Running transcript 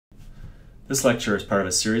This lecture is part of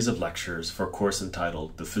a series of lectures for a course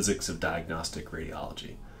entitled The Physics of Diagnostic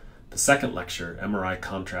Radiology. The second lecture, MRI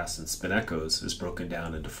Contrast and Spin Echoes, is broken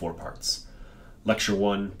down into 4 parts. Lecture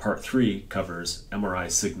 1, Part 3, covers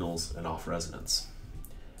MRI signals and off-resonance.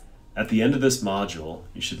 At the end of this module,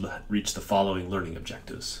 you should reach the following learning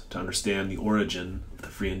objectives: to understand the origin of the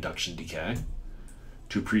free induction decay,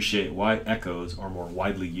 to appreciate why echoes are more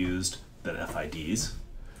widely used than FIDs,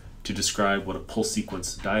 to describe what a pulse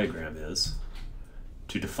sequence diagram is,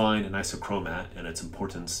 to define an isochromat and its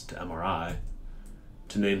importance to MRI,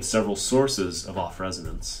 to name several sources of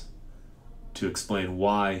off-resonance, to explain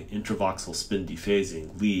why intravoxel spin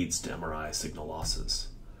dephasing leads to MRI signal losses,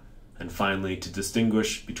 and finally to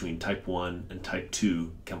distinguish between type 1 and type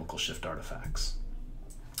 2 chemical shift artifacts.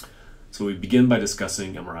 So we begin by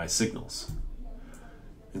discussing MRI signals,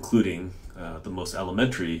 including the most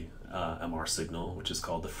elementary MR signal, which is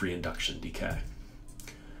called the free induction decay.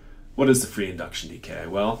 What is the free induction decay?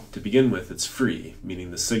 Well, to begin with, it's free, meaning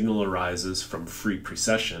the signal arises from free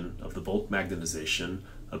precession of the bulk magnetization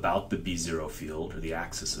about the B0 field, or the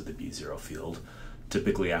axis of the B0 field,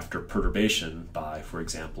 typically after perturbation by, for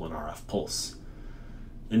example, an RF pulse.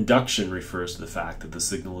 Induction refers to the fact that the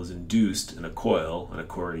signal is induced in a coil, and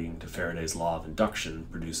according to Faraday's law of induction,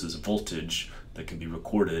 produces voltage that can be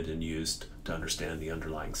recorded and used to understand the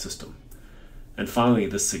underlying system. And finally,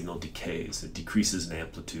 this signal decays. It decreases in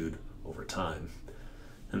amplitude over time.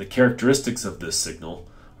 And the characteristics of this signal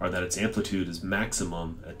are that its amplitude is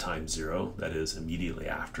maximum at time 0, that is immediately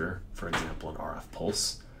after, for example, an RF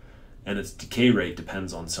pulse. And its decay rate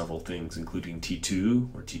depends on several things, including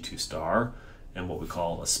T2 or T2 star, and what we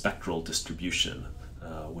call a spectral distribution,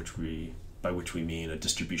 by which we mean a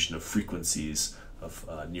distribution of frequencies of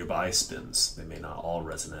nearby spins. They may not all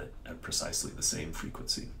resonate at precisely the same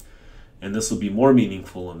frequency. And this will be more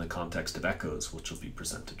meaningful in the context of echoes, which will be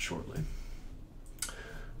presented shortly.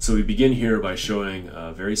 So we begin here by showing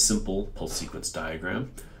a very simple pulse sequence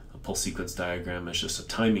diagram. A pulse sequence diagram is just a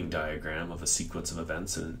timing diagram of a sequence of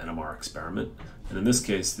events in an NMR experiment. And in this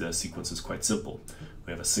case, the sequence is quite simple.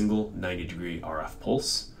 We have a single 90-degree RF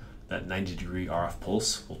pulse. That 90-degree RF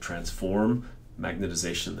pulse will transform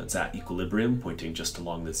magnetization that's at equilibrium, pointing just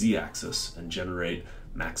along the z-axis, and generate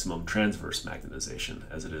maximum transverse magnetization,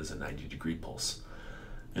 as it is a 90-degree pulse.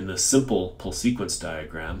 In this simple pulse sequence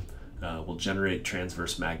diagram, we'll generate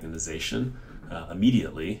transverse magnetization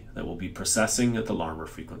immediately that will be processing at the Larmor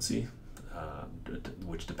frequency,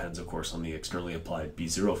 which depends, of course, on the externally applied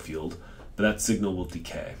B0 field, but that signal will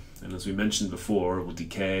decay. And as we mentioned before, it will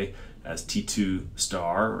decay as T2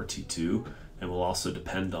 star or T2, and will also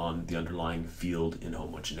depend on the underlying field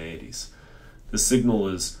inhomogeneities. The signal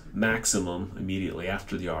is maximum immediately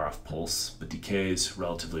after the RF pulse, but decays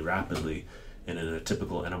relatively rapidly, and in a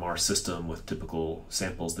typical NMR system with typical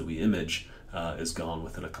samples that we image, is gone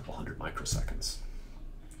within a couple hundred microseconds.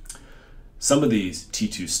 Some of these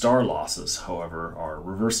T2 star losses, however, are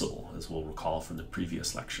reversible, as we'll recall from the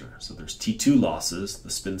previous lecture. So there's T2 losses,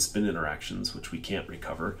 the spin-spin interactions, which we can't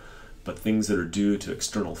recover, but things that are due to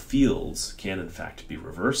external fields can in fact be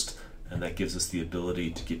reversed, and that gives us the ability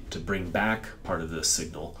to bring back part of this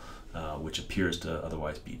signal, which appears to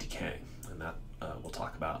otherwise be decaying. And that we'll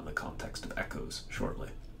talk about in the context of echoes shortly.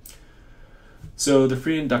 So the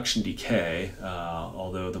free induction decay,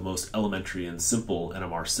 although the most elementary and simple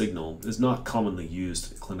NMR signal, is not commonly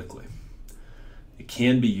used clinically. It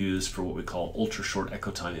can be used for what we call ultra-short echo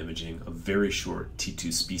time imaging of very short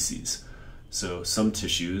T2 species. So some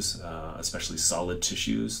tissues, especially solid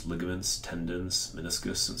tissues, ligaments, tendons,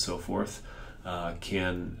 meniscus, and so forth,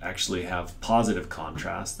 can actually have positive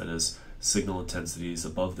contrast, that is, signal intensities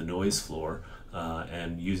above the noise floor,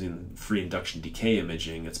 and using free induction decay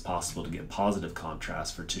imaging, it's possible to get positive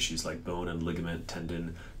contrast for tissues like bone and ligament,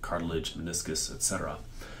 tendon, cartilage, meniscus, etc.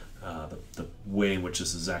 The way in which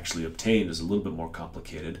this is actually obtained is a little bit more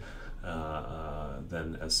complicated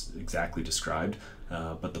than as exactly described,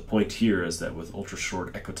 but the point here is that with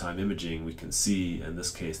ultra-short echo time imaging, we can see, in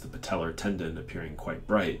this case, the patellar tendon appearing quite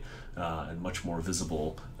bright and much more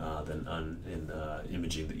visible than in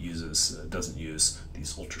imaging that doesn't use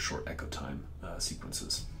these ultra-short echo time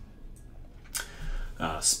sequences.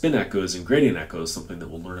 Spin echoes and gradient echoes, something that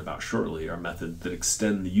we'll learn about shortly, are methods that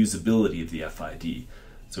extend the usability of the FID.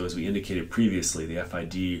 So as we indicated previously, the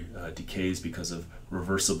FID decays because of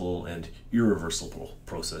reversible and irreversible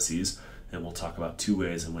processes, and we'll talk about 2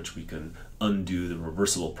 ways in which we can undo the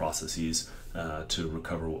reversible processes to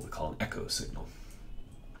recover what we call an echo signal.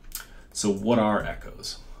 So what are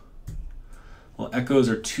echoes? Well, echoes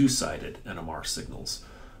are 2-sided NMR signals.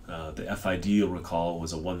 The FID, you'll recall,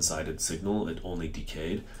 was a 1-sided signal. It only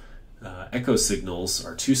decayed. Echo signals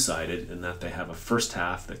are two-sided in that they have a first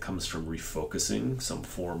half that comes from refocusing, some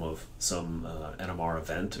form of some NMR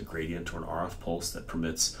event, a gradient or an RF pulse that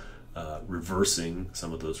permits reversing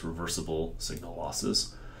some of those reversible signal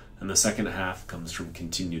losses. And the second half comes from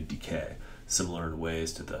continued decay, similar in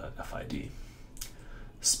ways to the FID.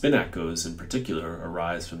 Spin echoes in particular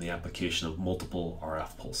arise from the application of multiple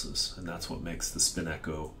RF pulses, and that's what makes the spin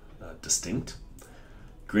echo distinct.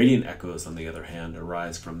 Gradient echoes, on the other hand,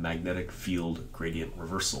 arise from magnetic field gradient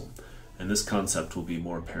reversal, and this concept will be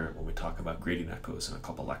more apparent when we talk about gradient echoes in a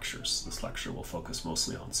couple lectures. This lecture will focus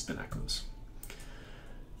mostly on spin echoes.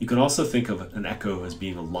 You can also think of an echo as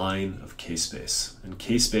being a line of K-space, and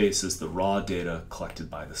K-space is the raw data collected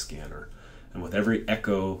by the scanner. And with every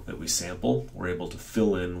echo that we sample, we're able to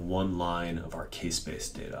fill in one line of our K-space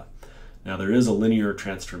data. Now there is a linear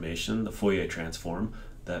transformation, the Fourier transform,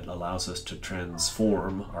 that allows us to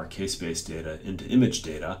transform our K-space data into image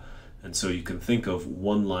data. And so you can think of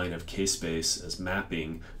one line of K-space as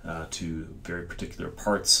mapping to very particular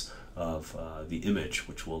parts of the image,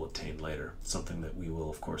 which we'll obtain later, something that we will,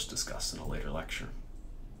 of course, discuss in a later lecture.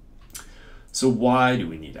 So why do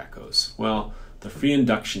we need echoes? Well, the free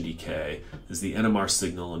induction decay is the NMR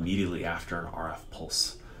signal immediately after an RF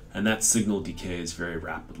pulse. And that signal decays very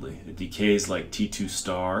rapidly. It decays like T2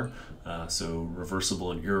 star, so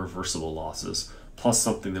reversible and irreversible losses, plus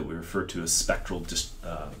something that we refer to as spectral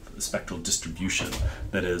distribution,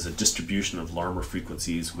 that is a distribution of Larmor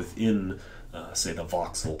frequencies within, say, the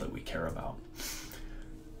voxel that we care about.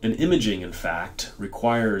 And imaging, in fact,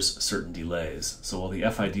 requires certain delays. So while the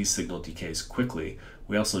FID signal decays quickly,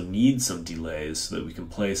 we also need some delays so that we can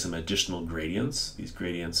play some additional gradients. These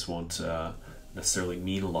gradients won't necessarily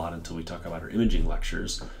mean a lot until we talk about our imaging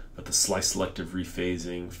lectures, but the slice selective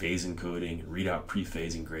rephasing, phase encoding, and readout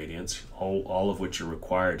pre-phasing gradients, all of which are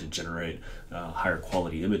required to generate higher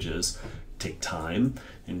quality images, take time.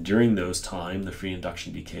 And during those time, the free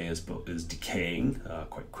induction decay is decaying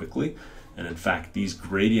quite quickly. And in fact, these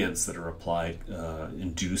gradients that are applied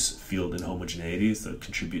induce field inhomogeneities that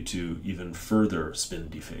contribute to even further spin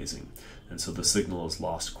dephasing. And so the signal is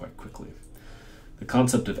lost quite quickly. The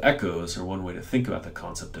concept of echoes, or one way to think about the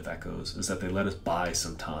concept of echoes, is that they let us buy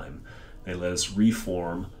some time. They let us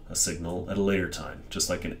reform a signal at a later time, just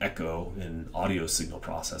like an echo in audio signal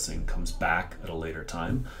processing comes back at a later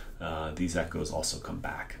time. These echoes also come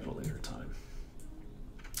back at a later time.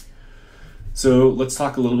 So let's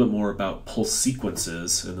talk a little bit more about pulse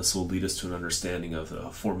sequences, and this will lead us to an understanding of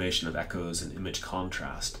the formation of echoes and image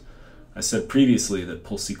contrast. I said previously that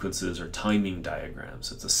pulse sequences are timing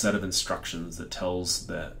diagrams. It's a set of instructions that tells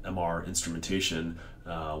the MR instrumentation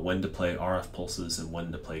when to play RF pulses and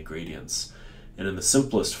when to play gradients. And in the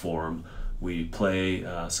simplest form, we play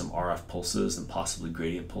some RF pulses and possibly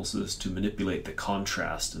gradient pulses to manipulate the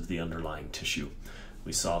contrast of the underlying tissue.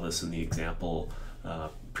 We saw this in the example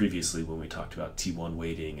previously when we talked about T1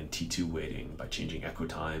 weighting and T2 weighting by changing echo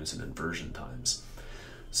times and inversion times.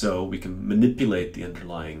 So we can manipulate the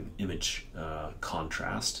underlying image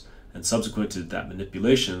contrast, and subsequent to that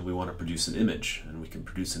manipulation, we want to produce an image, and we can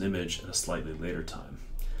produce an image at a slightly later time.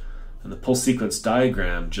 And the pulse sequence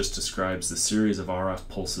diagram just describes the series of RF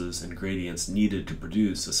pulses and gradients needed to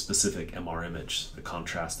produce a specific MR image, the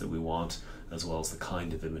contrast that we want, as well as the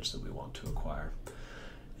kind of image that we want to acquire.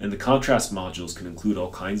 And the contrast modules can include all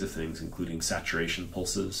kinds of things, including saturation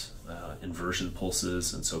pulses, inversion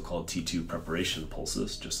pulses, and so-called T2 preparation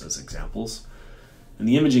pulses, just as examples. And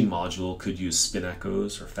the imaging module could use spin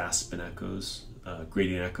echoes or fast spin echoes,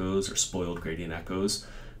 gradient echoes or spoiled gradient echoes,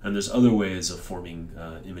 and there's other ways of forming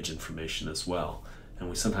image information as well. And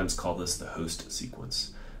we sometimes call this the host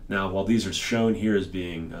sequence. Now, while these are shown here as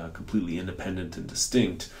being completely independent and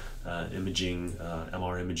distinct,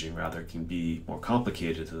 MR imaging rather, can be more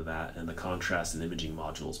complicated than that, and the contrast and imaging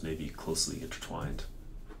modules may be closely intertwined.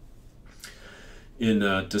 In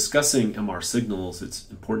discussing MR signals, it's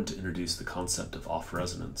important to introduce the concept of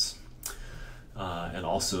off-resonance and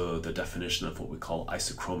also the definition of what we call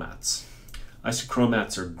isochromats.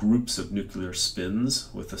 Isochromats are groups of nuclear spins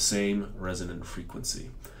with the same resonant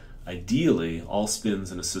frequency. Ideally, all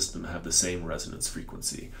spins in a system have the same resonance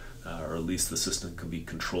frequency, or at least the system can be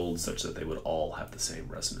controlled such that they would all have the same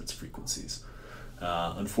resonance frequencies.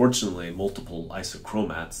 Unfortunately, multiple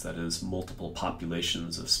isochromats, that is, multiple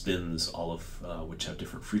populations of spins, all of which have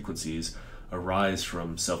different frequencies, arise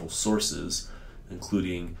from several sources,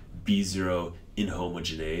 including B0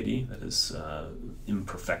 inhomogeneity, that is,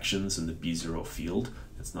 imperfections in the B0 field.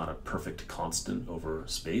 It's not a perfect constant over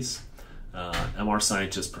space. MR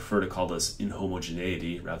scientists prefer to call this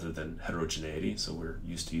inhomogeneity rather than heterogeneity, so we're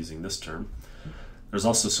used to using this term. There's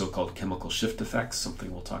also so-called chemical shift effects,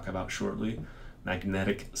 something we'll talk about shortly.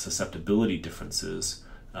 Magnetic susceptibility differences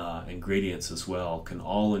and gradients as well can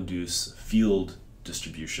all induce field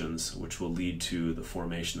distributions, which will lead to the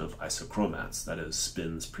formation of isochromats, that is,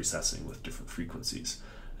 spins precessing with different frequencies,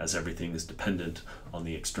 as everything is dependent on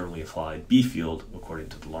the externally applied B field according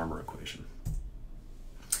to the Larmor equation.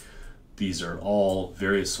 These are all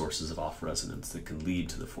various sources of off resonance that can lead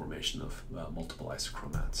to the formation of multiple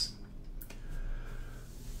isochromats.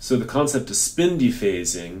 So the concept of spin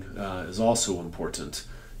dephasing is also important.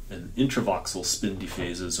 And intravoxel spin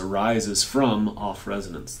dephases arises from off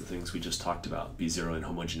resonance, the things we just talked about, B0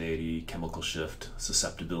 inhomogeneity, chemical shift,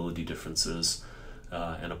 susceptibility differences,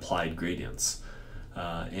 and applied gradients.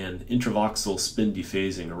 And intravoxel spin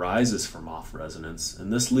dephasing arises from off resonance,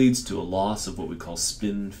 and this leads to a loss of what we call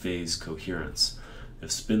spin phase coherence.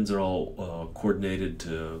 If spins are all coordinated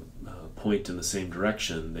to point in the same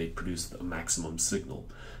direction, they produce a maximum signal.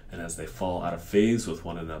 And as they fall out of phase with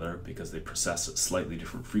one another, because they precess at slightly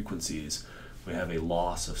different frequencies, we have a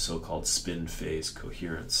loss of so-called spin phase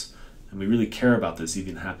coherence. And we really care about this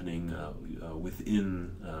even happening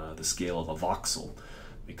within the scale of a voxel,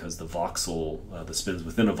 because the voxel, the spins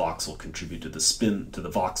within a voxel contribute to the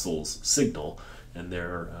voxel's signal, and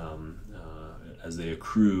they're, as they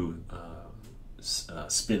accrue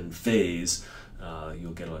spin phase,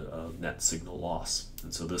 you'll get a net signal loss.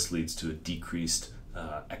 And so this leads to a decreased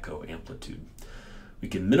echo amplitude. We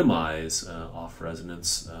can minimize off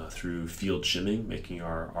resonance through field shimming, making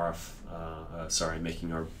our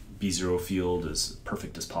making our B0 field as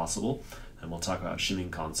perfect as possible. And we'll talk about shimming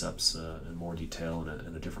concepts in more detail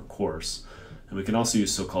in a different course. And we can also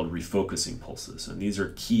use so-called refocusing pulses, and these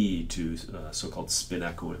are key to so-called spin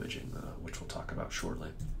echo imaging, which we'll talk about shortly.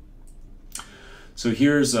 So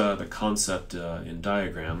here's the concept in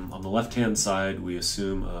diagram. On the left-hand side, we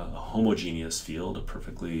assume a homogeneous field, a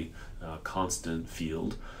perfectly constant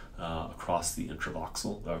field across the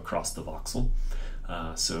intravoxel, across the voxel.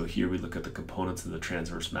 So here we look at the components of the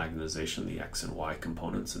transverse magnetization, the X and Y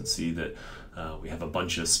components, and see that we have a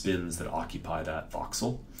bunch of spins that occupy that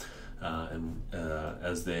voxel. And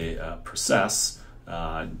as they precess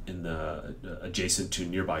in the adjacent to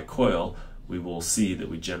nearby coil, we will see that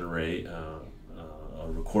we generate a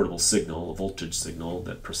recordable signal, a voltage signal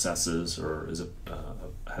that precesses or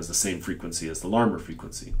has the same frequency as the Larmor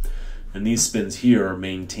frequency. And these spins here are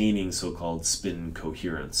maintaining so-called spin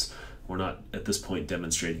coherence. We're not at this point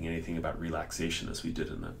demonstrating anything about relaxation as we did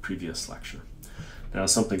in the previous lecture. Now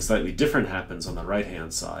something slightly different happens on the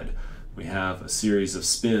right-hand side. We have a series of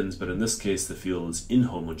spins, but in this case the field is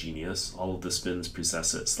inhomogeneous. All of the spins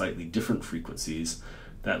precess at slightly different frequencies.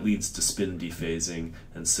 That leads to spin dephasing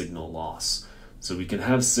and signal loss. So we can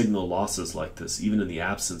have signal losses like this even in the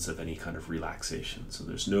absence of any kind of relaxation. So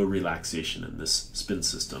there's no relaxation in this spin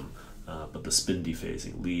system, but the spin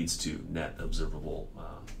dephasing leads to net observable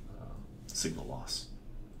signal loss.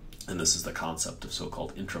 And this is the concept of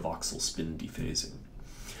so-called intravoxel spin dephasing.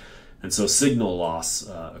 And so signal loss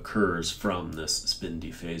occurs from this spin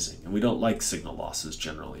dephasing. And we don't like signal losses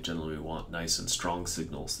generally. Generally we want nice and strong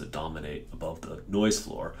signals that dominate above the noise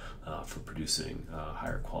floor for producing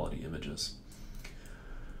higher quality images.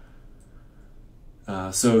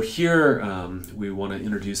 So here we want to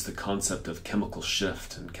introduce the concept of chemical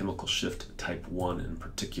shift, and chemical shift type 1 in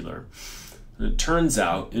particular. And it turns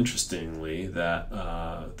out, interestingly, that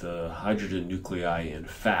the hydrogen nuclei in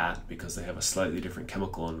fat, because they have a slightly different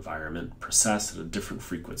chemical environment, precess at a different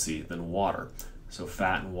frequency than water. So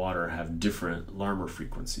fat and water have different Larmor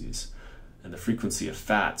frequencies. And the frequency of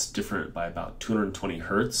fat's different by about 220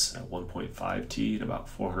 hertz at 1.5 T and about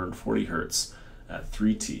 440 hertz at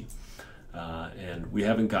 3 T. And we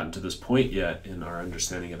haven't gotten to this point yet in our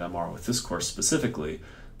understanding of MR with this course specifically,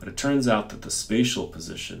 but it turns out that the spatial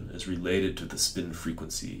position is related to the spin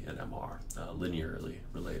frequency in MR, linearly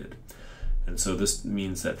related. And so this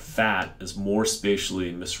means that fat is more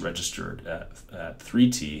spatially misregistered at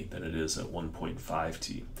 3T than it is at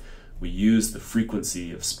 1.5T. We use the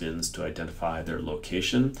frequency of spins to identify their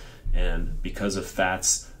location, and because of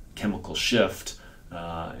fat's chemical shift,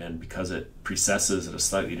 and because it precesses at a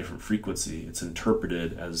slightly different frequency, it's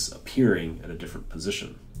interpreted as appearing at a different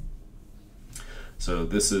position. So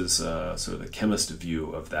this is sort of the chemist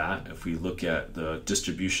view of that. If we look at the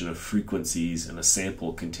distribution of frequencies in a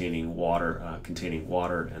sample containing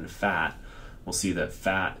water and fat, we'll see that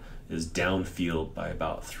fat is downfield by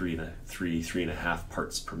about 3.5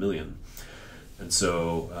 parts per million. And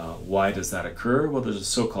so why does that occur? Well, there's a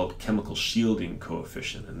so-called chemical shielding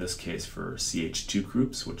coefficient, in this case for CH2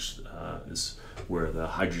 groups, which is where the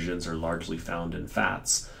hydrogens are largely found in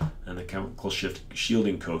fats. And the chemical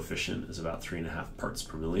shielding coefficient is about 3.5 parts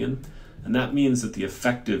per million. And that means that the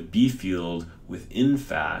effective B field within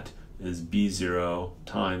fat is B0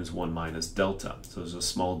 times 1 minus delta. So there's a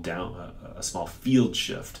small field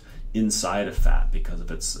shift inside of fat because of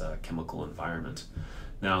its chemical environment.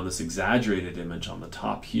 Now in this exaggerated image on the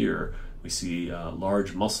top here, we see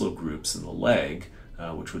large muscle groups in the leg,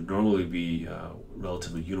 which would normally be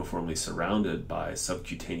relatively uniformly surrounded by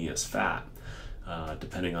subcutaneous fat.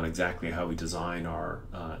 Depending on exactly how we design our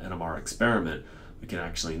NMR experiment, we can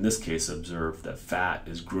actually, in this case, observe that fat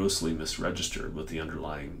is grossly misregistered with the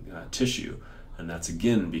underlying tissue. And that's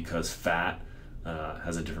again because fat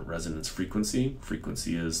has a different resonance frequency.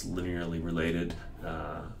 Frequency is linearly related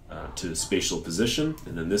to spatial position.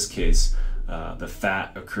 And in this case, the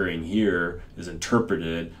fat occurring here is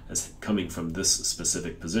interpreted as coming from this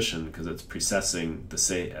specific position because it's precessing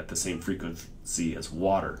at the same frequency as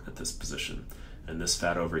water at this position. And this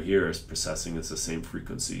fat over here is precessing at the same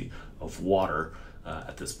frequency of water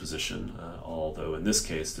at this position, although in this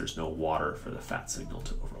case there's no water for the fat signal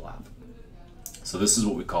to overlap. So this is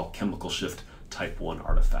what we call chemical shift type 1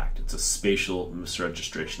 artifact. It's a spatial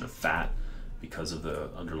misregistration of fat because of the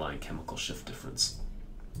underlying chemical shift difference.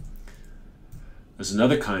 There's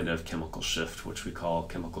another kind of chemical shift which we call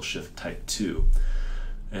chemical shift type 2.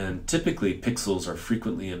 And typically pixels are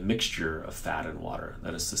frequently a mixture of fat and water.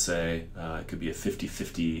 That is to say, it could be a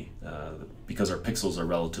 50-50, because our pixels are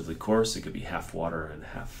relatively coarse, it could be half water and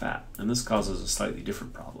half fat. And this causes a slightly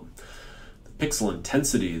different problem. The pixel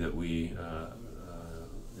intensity that we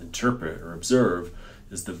interpret or observe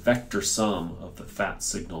is the vector sum of the fat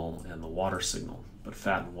signal and the water signal. But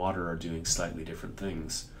fat and water are doing slightly different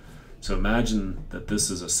things. So imagine that this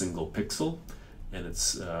is a single pixel, and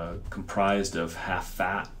it's comprised of half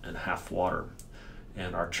fat and half water.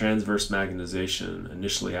 And our transverse magnetization,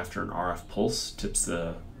 initially after an RF pulse, tips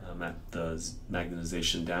the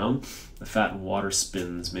magnetization down. The fat and water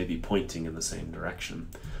spins may be pointing in the same direction.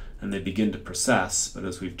 And they begin to precess, but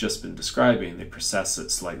as we've just been describing, they precess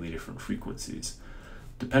at slightly different frequencies.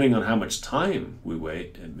 Depending on how much time we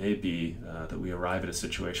wait, it may be that we arrive at a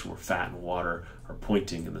situation where fat and water are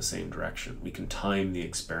pointing in the same direction. We can time the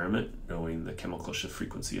experiment knowing the chemical shift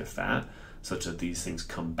frequency of fat such that these things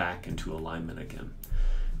come back into alignment again.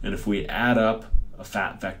 And if we add up a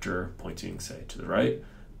fat vector pointing, say, to the right,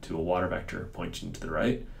 to a water vector pointing to the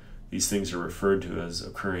right, these things are referred to as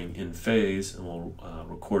occurring in phase and will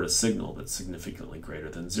record a signal that's significantly greater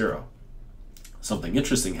than 0. Something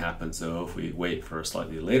interesting happens though if we wait for a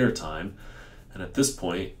slightly later time, and at this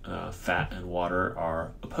point fat and water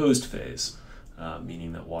are opposed phase,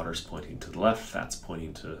 meaning that water's pointing to the left, fat's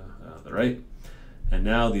pointing to the right. And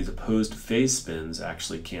now these opposed phase spins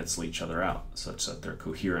actually cancel each other out such that their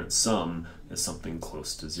coherent sum is something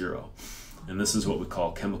close to 0. And this is what we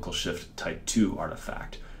call chemical shift type 2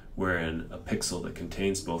 artifact, wherein a pixel that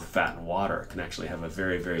contains both fat and water can actually have a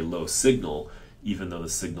very, very low signal, even though the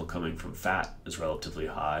signal coming from fat is relatively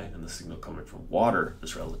high and the signal coming from water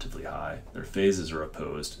is relatively high. Their phases are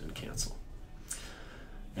opposed and cancel.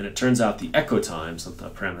 And it turns out the echo time, something, a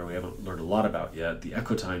parameter we haven't learned a lot about yet, the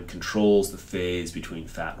echo time controls the phase between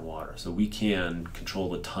fat and water. So we can control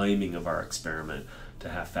the timing of our experiment to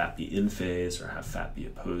have fat be in phase or have fat be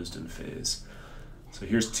opposed in phase. So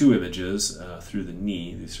here's two images through the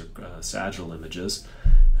knee. These are sagittal images.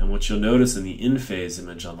 And what you'll notice in the in-phase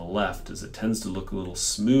image on the left is it tends to look a little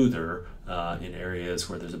smoother in areas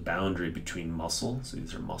where there's a boundary between muscle. So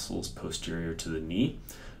these are muscles posterior to the knee.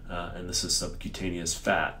 And this is subcutaneous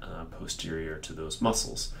fat posterior to those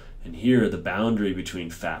muscles. And here the boundary between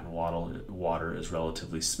fat and water is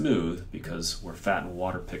relatively smooth because where a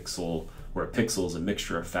pixel is a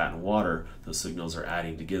mixture of fat and water, those signals are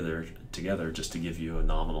adding together just to give you a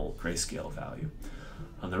nominal grayscale value.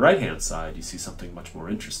 On the right-hand side, you see something much more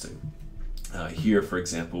interesting. Here, for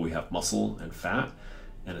example, we have muscle and fat,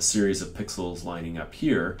 and a series of pixels lining up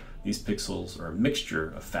here. These pixels are a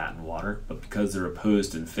mixture of fat and water, but because they're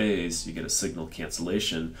opposed in phase, you get a signal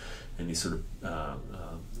cancellation, and these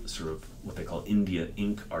sort of what they call India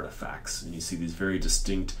ink artifacts. And you see these very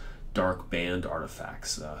distinct dark band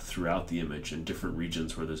artifacts throughout the image in different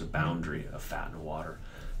regions where there's a boundary of fat and water.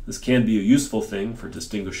 This can be a useful thing for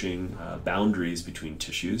distinguishing boundaries between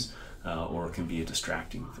tissues, or it can be a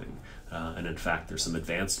distracting thing. And in fact, there's some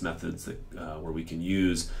advanced methods that, where we can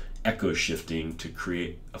use echo shifting to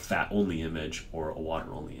create a fat-only image or a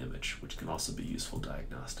water-only image, which can also be useful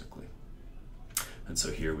diagnostically. And so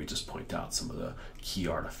here we just point out some of the key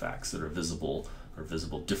artifacts that are visible, or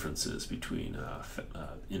visible differences between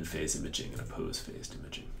in-phase imaging and opposed phased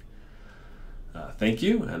imaging. Thank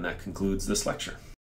you, and that concludes this lecture.